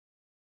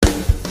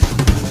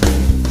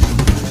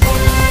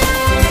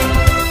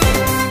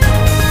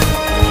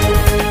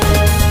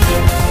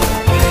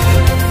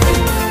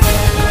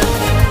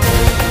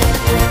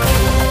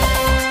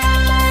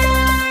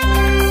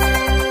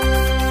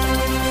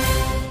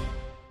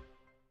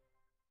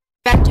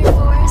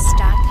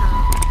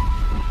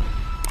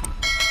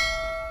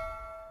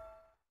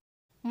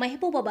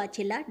మహబూబాబాద్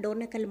జిల్లా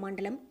డోర్నకల్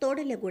మండలం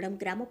తోడెల్లగూడెం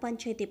గ్రామ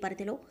పంచాయతీ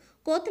పరిధిలో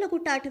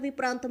కోతలగుట్ట అటవీ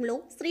ప్రాంతంలో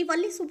శ్రీ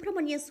వల్లి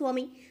సుబ్రహ్మణ్య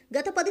స్వామి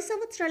గత 10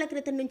 సంవత్సరాల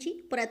క్రితం నుంచి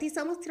ప్రతి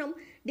సంవత్సరం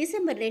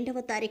డిసెంబర్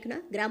 2వ తారీఖున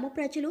గ్రామ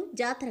ప్రజలు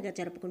జాతరగా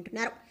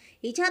జరుపుకుంటున్నారు.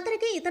 ఈ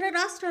జాతరకి ఇతర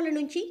రాష్ట్రాల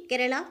నుంచి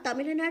కేరళ,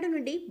 తమిళనాడు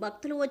నుండి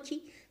భక్తులు వచ్చి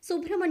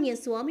సుబ్రహ్మణ్య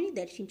స్వామిని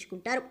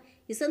దర్శించుకుంటారు.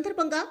 ఈ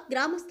సందర్భంగా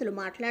గ్రామస్తులు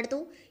మాట్లాడుతూ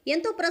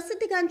ఎంతో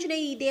ప్రసిద్ధిగాంచిన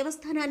ఈ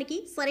దేవస్థానానికి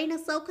సరైన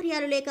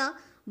సౌకర్యాలు లేక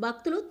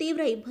భక్తులు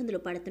తీవ్ర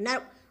ఇబ్బందులు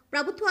పడుతున్నారు.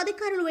 ప్రభుత్వ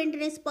అధికారులు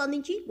వెంటనే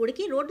స్పందించి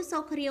గుడికి రోడ్డు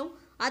సౌకర్యం,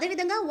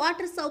 అదేవిధంగా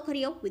వాటర్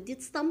సౌకర్యం,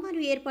 విద్యుత్ స్తంభాలు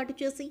ఏర్పాటు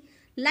చేసి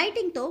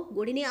లైటింగ్తో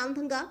గుడిని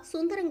అందంగా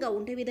సుందరంగా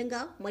ఉండే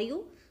విధంగా మరియు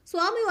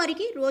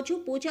స్వామివారికి రోజు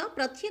పూజ,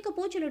 ప్రత్యేక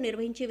పూజలు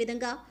నిర్వహించే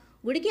విధంగా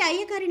గుడికి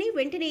అయ్యగారిని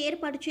వెంటనే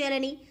ఏర్పాటు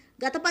చేయాలని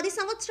గత 10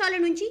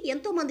 సంవత్సరాల నుంచి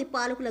ఎంతో మంది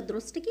పాలకుల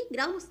దృష్టికి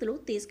గ్రామస్తులు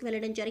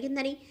తీసుకువెళ్లడం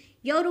జరిగిందని,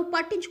 ఎవరూ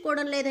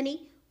పట్టించుకోవడం లేదని,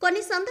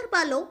 కొన్ని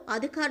సందర్భాల్లో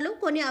అధికారులు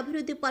కొన్ని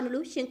అభివృద్ధి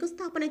పనులు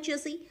శంకుస్థాపన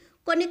చేసి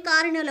కొన్ని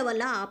కారణాల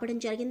వల్ల ఆపడం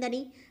జరిగిందని,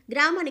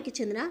 గ్రామానికి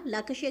చెందిన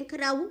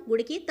లక్కశంకర్రావు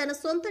గుడికి తన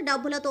సొంత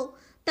డబ్బులతో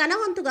తన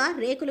వంతుగా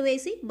రేకులు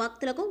వేసి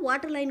భక్తులకు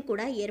వాటర్ లైన్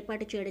కూడా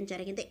ఏర్పాటు చేయడం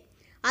జరిగింది.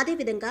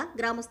 అదేవిధంగా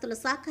గ్రామస్తుల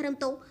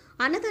సహకారంతో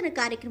అన్నదాన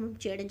కార్యక్రమం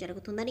చేయడం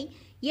జరుగుతుందని,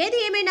 ఏది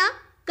ఏమైనా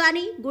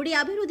కానీ గుడి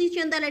అభివృద్ధి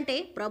చెందాలంటే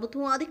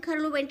ప్రభుత్వం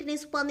అధికారులు వెంటనే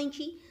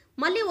స్పందించి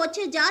మళ్లీ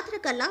వచ్చే జాతర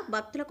కల్లా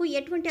భక్తులకు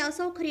ఎటువంటి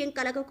అసౌకర్యం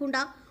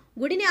కలగకుండా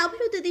గుడిని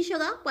అభివృద్ధి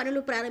దిశగా పనులు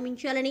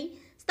ప్రారంభించాలని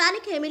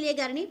స్థానిక ఎమ్మెల్యే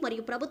గారిని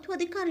మరియు ప్రభుత్వ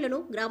అధికారులను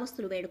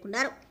గ్రామస్తులు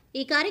వేడుకున్నారు.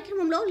 ఈ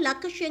కార్యక్రమంలో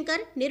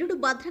లక్కశంకర్, నిరుడు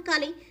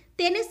భద్రకాళి,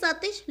 తేనె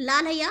సతీష్,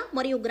 లాలయ్య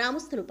మరియు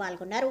గ్రామస్తులు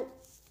పాల్గొన్నారు.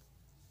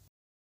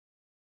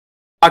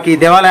 ఈ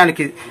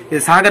దేవాలయానికి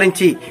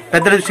సహకరించి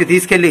పెద్ద దృష్టికి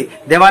తీసుకెళ్లి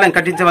దేవాలయం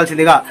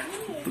కట్టించవలసిందిగా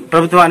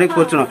ప్రభుత్వానికి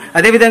కోరుతున్నాం.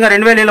 అదేవిధంగా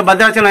 2000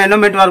 భద్రాచలం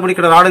ఎండోమెంట్ వారు కూడా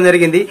ఇక్కడ రావడం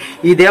జరిగింది.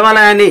 ఈ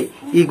దేవాలయాన్ని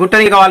ఈ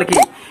గుట్టని వాళ్ళకి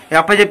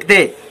అప్పచెప్తే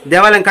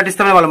దేవాలయం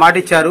కట్టిస్తామని వాళ్ళు మాట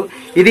ఇచ్చారు.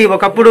 ఇది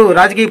ఒకప్పుడు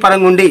రాజకీయ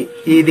పరంగా ఉండి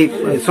ఇది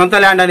సొంత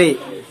ల్యాండ్ అని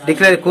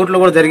డిక్లేర్ కోర్టులో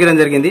కూడా జరగడం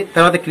జరిగింది.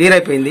 తర్వాత క్లియర్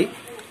అయిపోయింది.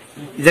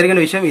 జరిగిన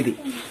విషయం ఇది.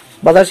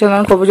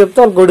 భద్రాచలానికి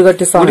ఒప్పు గుడి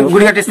కట్టిస్తామని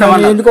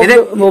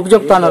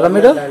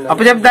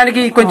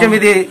అప్పచెప్పడానికి కొంచెం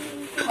ఇది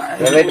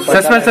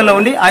సస్పెన్షన్ లో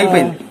ఉండి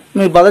ఆగిపోయింది.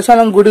 మీ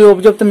భద్రాచలం గుడి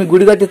ఒప్పు చెప్తే మీ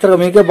గుడి కట్టిస్తారు,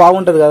 మీకే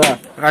బాగుంటది కదా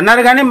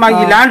అన్నారు. కానీ మా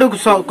ఈ ల్యాండ్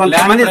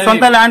కొంతమంది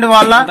సొంత ల్యాండ్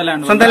వాళ్ళ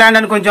సొంత ల్యాండ్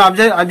అని కొంచెం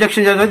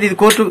అబ్జెక్షన్ చేస్తుంది. ఇది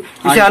కోర్టు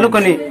విషయాలు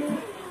కొన్ని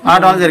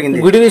ఆడడం జరిగింది.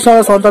 గుడి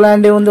విషయంలో సొంత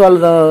ల్యాండ్ ఉంది, వాళ్ళు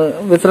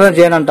వితరణ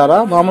చేయనంటారా?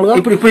 మామూలుగా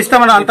ఇప్పుడు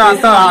ఇస్తామని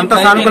అంత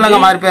సానుకూలంగా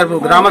మారిపోయారు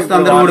గ్రామస్తులు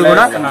అందరూ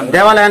కూడా.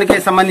 దేవాలయానికి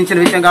సంబంధించిన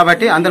విషయం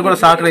కాబట్టి అందరూ కూడా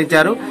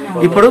సహకరించారు.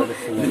 ఇప్పుడు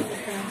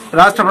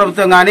రాష్ట్ర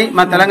ప్రభుత్వం గానీ,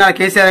 మన తెలంగాణ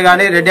కేసీఆర్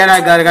గానీ, రెడ్డి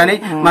నాయక్ గారు గానీ,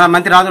 మన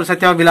మంత్రి రాజుల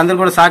సత్యబాబు వీళ్ళందరూ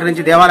కూడా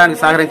సహకరించి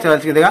దేవాలయానికి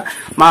సహకరించవలసిందిగా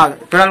మా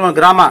పిల్లల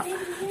గ్రామ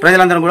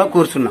ప్రజలందరూ కూడా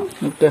కూర్చున్నాం.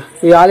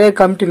 ఈ ఆలయ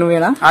కమిటీ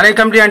నువ్వేనా? ఆలయ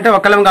కమిటీ అంటే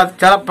ఒక్కలం కాదు,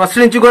 చాలా ఫస్ట్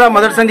నుంచి కూడా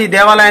మొదటిసారి ఈ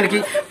దేవాలయానికి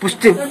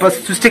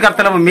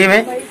సృష్టికర్తలు మేమే.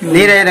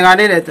 నీరైనా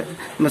కానీ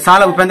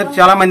చాలా ఉపేంద్ర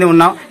చాలా మంది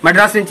ఉన్నాం.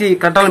 మద్రాసు నుంచి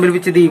కట్టాలను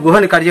పిలిపించి ఈ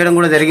గుహని కట్ చేయడం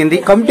కూడా జరిగింది.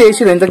 కమిటీ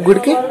వేసారు ఎంత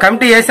గుడికి?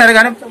 కమిటీ వేశారు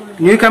కానీ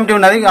న్యూ కమిటీ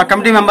ఉన్నది. ఆ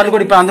కమిటీ మెంబర్లు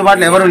కూడా ఇప్పుడు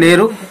అందుబాటులో ఎవరు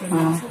లేరు.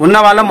 ఉన్న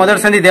వాళ్ళం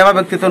మొదటిసారి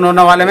దేవభక్తితో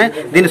ఉన్న వాళ్ళమే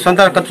దీని సొంత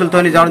ఖర్చులతో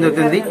చేయడం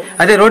జరుగుతుంది.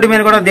 అదే రోడ్డు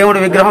మీద కూడా దేవుడి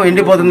విగ్రహం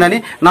ఎండిపోతుందని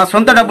నా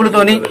సొంత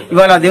డబ్బులతోని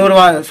ఇవాళ దేవుడు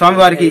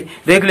స్వామివారికి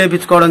రేకులు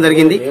వేయించుకోవడం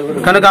జరిగింది.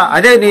 కనుక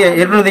అదే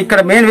ఇక్కడ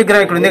మెయిన్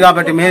విగ్రహం ఇక్కడ ఉంది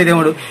కాబట్టి మెయిన్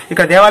దేవుడు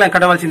ఇక్కడ దేవాలయం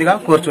కట్టవలసిందిగా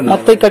కోరుచున్నాం.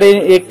 మొత్తం ఇక్కడ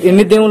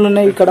ఎన్ని దేవుళ్ళు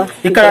ఉన్నాయి?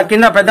 ఇక్కడ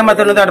కింద పెద్ద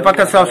మతం ఉంది, అటు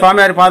పక్క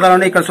స్వామివారి పాదాలు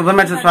ఉన్నాయి. ఇక్కడ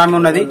సుబ్రహ్మణ్య స్వామి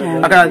ఉన్నది,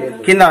 అక్కడ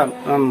కింద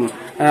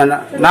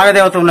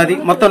నాగదేవత ఉన్నది.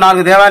 మొత్తం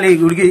 4 దేవాలయ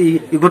గుడికి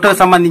ఈ గుట్టకు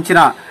సంబంధించిన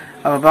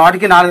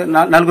వాటికి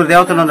 4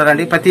 దేవతలు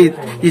ఉన్నారండి. ప్రతి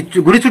ఈ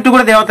గుడి చుట్టూ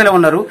కూడా దేవతలే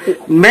ఉన్నారు.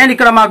 మెయిన్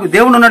ఇక్కడ మాకు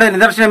దేవుడు ఉన్నాడు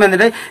నిదర్శనం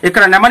ఏంటంటే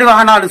ఇక్కడ నెమలి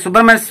వాహనాలు,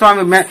 సుబ్రహ్మణ్య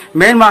స్వామి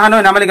మెయిన్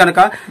వాహనం నెమలి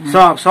కనుక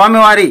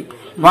స్వామివారి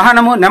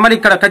వాహనము నెమలి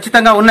ఇక్కడ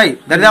ఖచ్చితంగా ఉన్నాయి.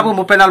 దరిదాపు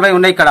 30-40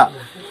 ఉన్నాయి ఇక్కడ.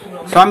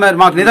 స్వామివారి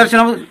మాకు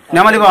నిదర్శనం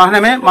నెమలి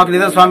వాహనమే మాకు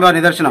స్వామివారి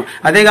నిదర్శనం.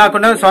 అదే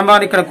కాకుండా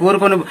స్వామివారిని ఇక్కడ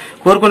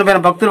కోరుకుని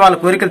పోయిన భక్తులు వాళ్ళ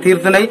కోరికలు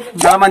తీరుతున్నాయి.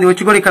 చాలా మంది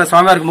వచ్చి కూడా ఇక్కడ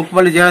స్వామివారికి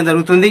మొక్కుబడులు చేయడం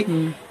జరుగుతుంది.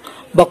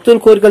 భక్తులు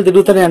కోరికలు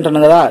తిరుగుతానే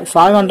అంటున్నారు కదా,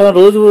 స్వామి అంటారు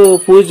రోజు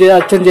పూజ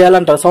అర్చన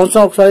చేయాలంటారు,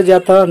 సంవత్సరం ఒకసారి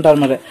చేస్తారు అంటారు.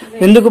 మరి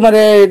ఎందుకు మరి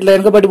ఇట్లా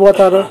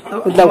వెనకబడిపోతారు?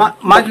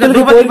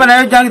 ధూపదీప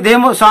నైవేద్యానికి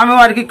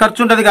స్వామివారికి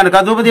ఖర్చు ఉంటది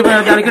కనుక ధూపదీప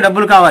నైవేద్యానికి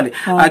డబ్బులు కావాలి.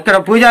 ఇక్కడ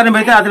పూజారిని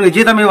అయితే అతనికి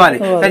జీతం ఇవ్వాలి.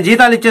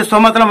 జీతాలు ఇచ్చే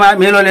స్తోమతలు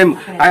మీలో లేము.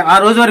 ఆ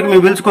రోజు వరకు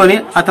మేము పిలుచుకొని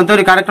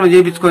అతనితో కార్యక్రమం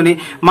చేయించుకొని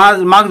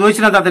మాకు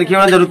దోచినంత అతనికి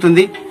ఇవ్వడం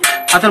జరుగుతుంది.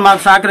 అతను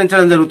మాకు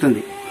సహకరించడం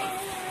జరుగుతుంది.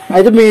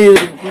 అయితే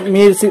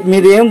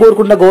మీరు ఏం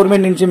కోరుకుంటా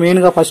గవర్నమెంట్ నుంచి? మెయిన్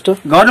గా ఫస్ట్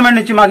గవర్నమెంట్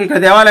నుంచి మాకు ఇక్కడ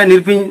దేవాలయం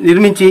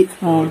నిర్మించి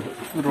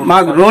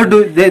మాకు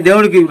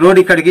దేవుడికి రోడ్డు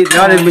ఇక్కడికి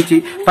దేవాలయం నిర్మించి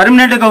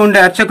పర్మనెంట్ గా ఉండే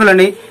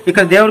అర్చకులని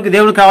ఇక్కడ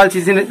దేవుడికి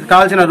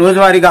కావాల్సిన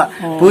రోజువారీగా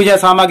పూజా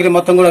సామాగ్రి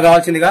మొత్తం కూడా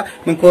కావాల్సిందిగా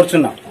మేము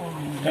కోరుచున్నాం.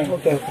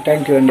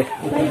 థ్యాంక్ యూ అండి.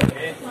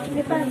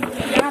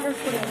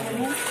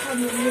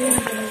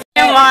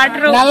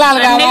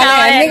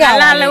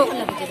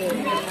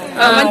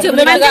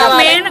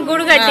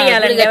 గుడి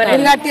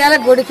కట్టియాలి,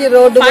 గుడికి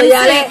రోడ్డు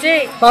వేయాలి,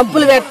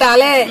 పంపులు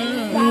పెట్టాలి,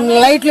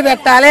 లైట్లు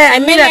పెట్టాలి,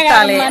 అన్ని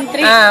పెట్టాలి.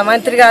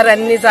 మంత్రి గారు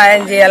అన్ని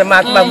సాయం చేయాలి.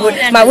 మాకు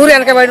మా ఊరు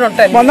వెనకబడి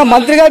ఉంటుంది. మొన్న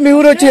మంత్రి గారు మీ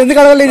ఊరు వచ్చి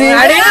ఎందుకు అడగలేదు?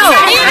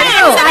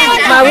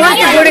 మా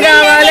ఊరికి గుడి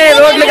కావాలి,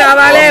 రోడ్లు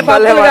కావాలి,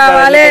 పప్పులు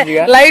కావాలి,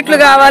 లైట్లు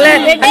కావాలి,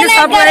 అన్ని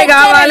సప్లై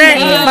కావాలి.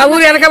 మా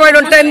ఊరు వెనకబడి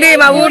ఉంటుంది,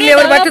 మా ఊర్లో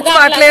ఎవరు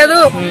పట్టించుకోవట్లేదు.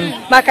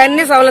 మాకు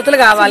అన్ని సవలతులు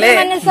కావాలి.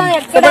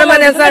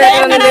 సుబ్రహ్మణ్యం సార్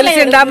ఎక్కడ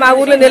తెలిసిందా? మా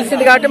ఊర్లో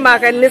తెలిసింది కాబట్టి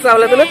మాకు అన్ని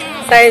సవలతులు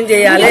సాయం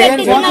చేయాలి.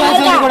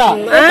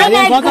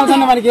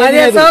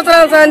 15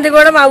 సంవత్సరాల సంది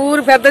కూడా మా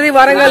ఊరు పెద్దది,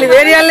 వరంగల్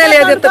ఏరియాలనే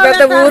లేదు ఇంత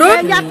పెద్ద ఊరు,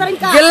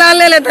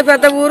 జిల్లాలనే లేదు ఇంత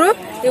పెద్ద ఊరు.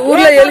 ఈ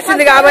ఊర్లో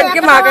తెలిసింది కాబట్టి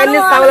మాకు అన్ని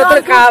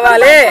సవలతులు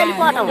కావాలి.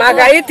 మాకు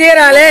అవి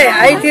తీరాలి.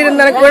 అవి తీరిన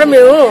దానికి కూడా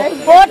మేము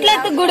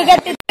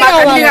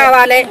అన్ని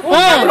కావాలి,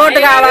 రోడ్డు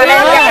కావాలి,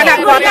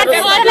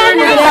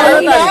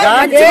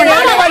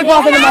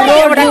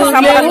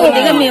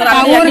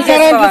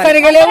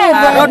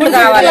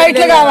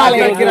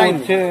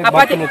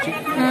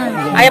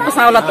 అయ్యప్ప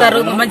స్వాములు వస్తారు,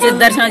 మంచి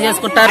దర్శనం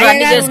చేసుకుంటారు,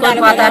 అన్ని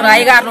చేసుకొని పోతారు.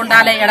 అయ్యగారు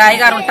ఉండాలి, ఇక్కడ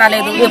అయ్యగారు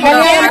ఉంటలేదు,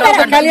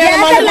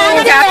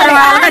 జాతర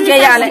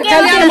చేయాలి.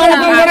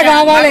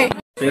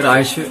 పేరు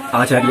ఆయుష్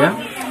ఆచార్య.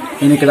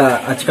 నేను ఇక్కడ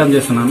అర్చకం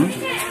చేస్తున్నాను.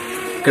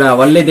 ఇక్కడ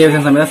వల్లి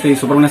దేవసేన సమేత శ్రీ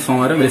సుబ్రహ్మణ్య స్వామి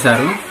వారు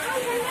వెలిశారు.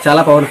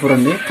 చాలా పవర్ఫుల్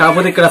ఉంది.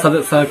 కాకపోతే ఇక్కడ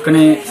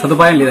కొన్ని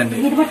సదుపాయం లేదండి.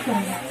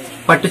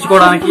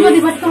 పట్టించుకోవడానికి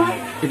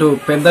ఇటు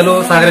పెద్దలు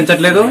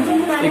సహకరించట్లేదు,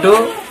 ఇటు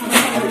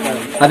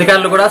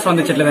అధికారులు కూడా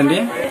స్పందించట్లేదండి.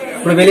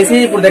 ఇప్పుడు వెలిసి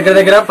ఇప్పుడు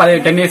దగ్గర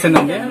 10 ఇయర్స్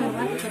అయిందండి.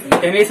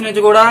 10 ఇయర్స్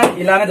నుంచి కూడా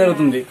ఇలానే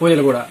జరుగుతుంది.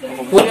 పూజలు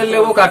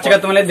లేవు, ఒక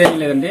అర్చకత్వం లేదు,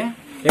 దేని లేదండి.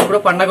 ఎప్పుడు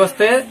పండగ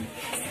వస్తే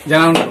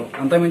జనాలు ఉంటారు,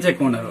 అంతకుమించి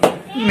ఎక్కువ ఉన్నారు.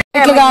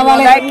 రోడ్లు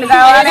కావాలి, రోడ్లు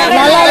కావాలి,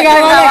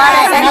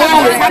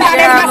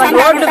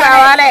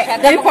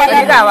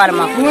 కావాలి.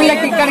 మా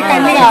ఊళ్ళకి ఇక్కడికి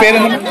అన్ని కావాలి.